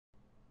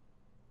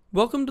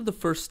Welcome to the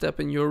first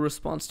step in your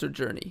Responster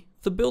journey,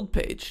 the build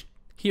page.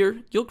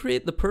 Here, you'll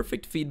create the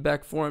perfect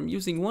feedback form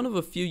using one of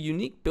a few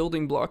unique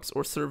building blocks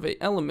or survey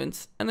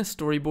elements and a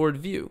storyboard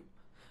view.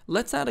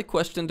 Let's add a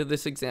question to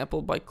this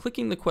example by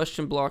clicking the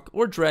question block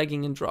or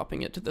dragging and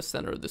dropping it to the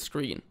center of the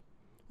screen.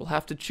 We'll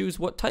have to choose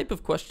what type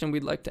of question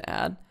we'd like to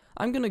add.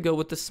 I'm going to go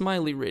with the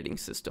smiley rating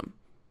system.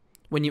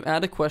 When you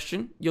add a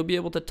question, you'll be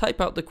able to type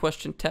out the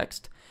question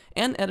text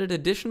and edit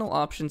additional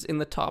options in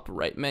the top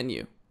right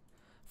menu.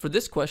 For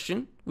this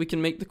question, we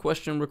can make the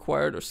question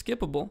required or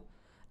skippable,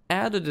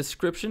 add a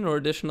description or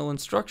additional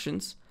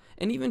instructions,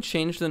 and even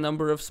change the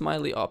number of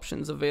smiley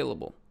options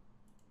available.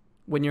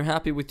 When you're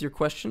happy with your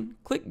question,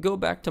 click Go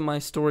Back to My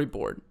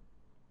Storyboard.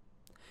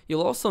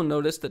 You'll also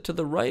notice that to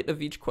the right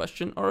of each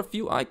question are a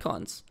few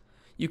icons.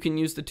 You can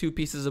use the two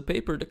pieces of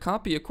paper to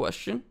copy a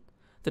question,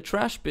 the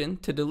trash bin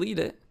to delete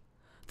it,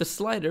 the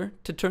slider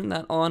to turn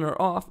that on or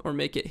off or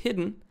make it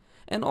hidden,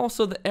 and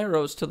also the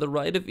arrows to the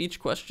right of each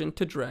question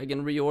to drag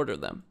and reorder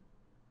them.